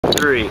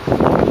agree.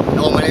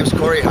 Hello, my name is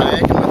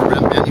Hajek. I'm with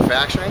REM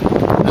Manufacturing.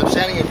 I'm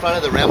standing in front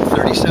of the REM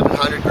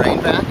 3700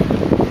 grain vac.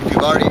 If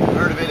you've already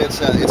heard of it, it's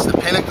the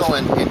pinnacle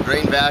in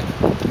grain vac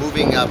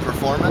moving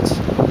performance.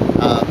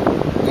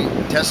 We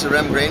test the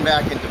REM grain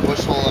vac into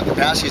bushel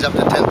capacities up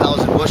to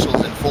 10,000 bushels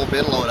in full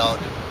bin load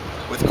out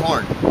with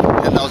corn.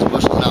 10,000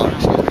 bushels an hour,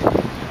 excuse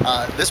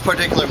me. This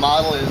particular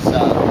model is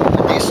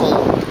a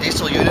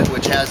diesel unit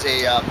which has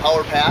a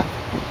power pack,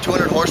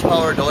 200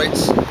 horsepower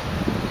Deutz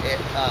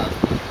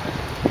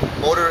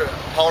motor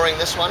powering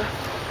this one,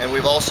 and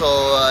we've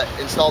also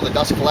installed the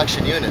dust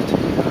collection unit.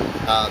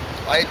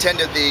 I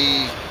attended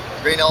the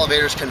Grain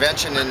Elevators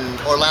Convention in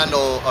Portland,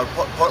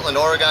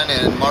 Oregon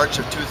in March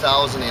of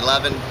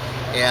 2011,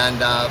 and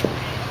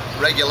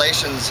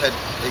regulations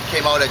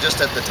came out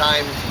just at the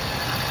time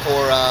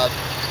for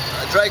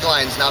drag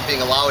lines not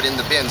being allowed in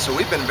the bin. So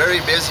we've been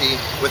very busy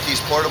with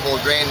these portable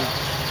grain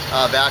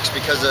vacs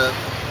because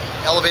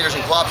elevators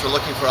and co-ops are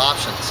looking for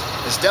options.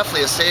 It's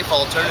definitely a safe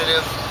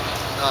alternative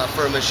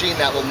for a machine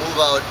that will move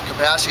out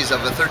capacities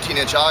of a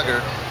 13-inch auger,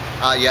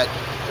 yet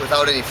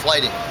without any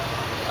flighting.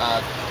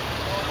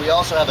 We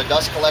also have a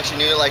dust collection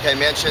unit, like I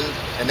mentioned,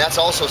 and that's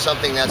also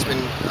something that's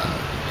been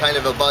kind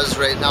of a buzz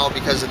right now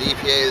because of the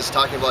EPA is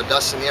talking about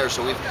dust in the air,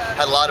 so we've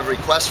had a lot of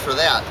requests for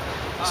that.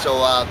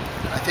 So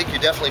I think you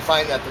definitely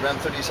find that the REM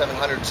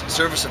 3700's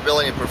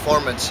serviceability and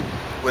performance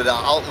would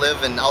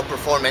outlive and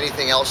outperform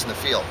anything else in the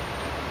field.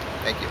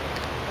 Thank you.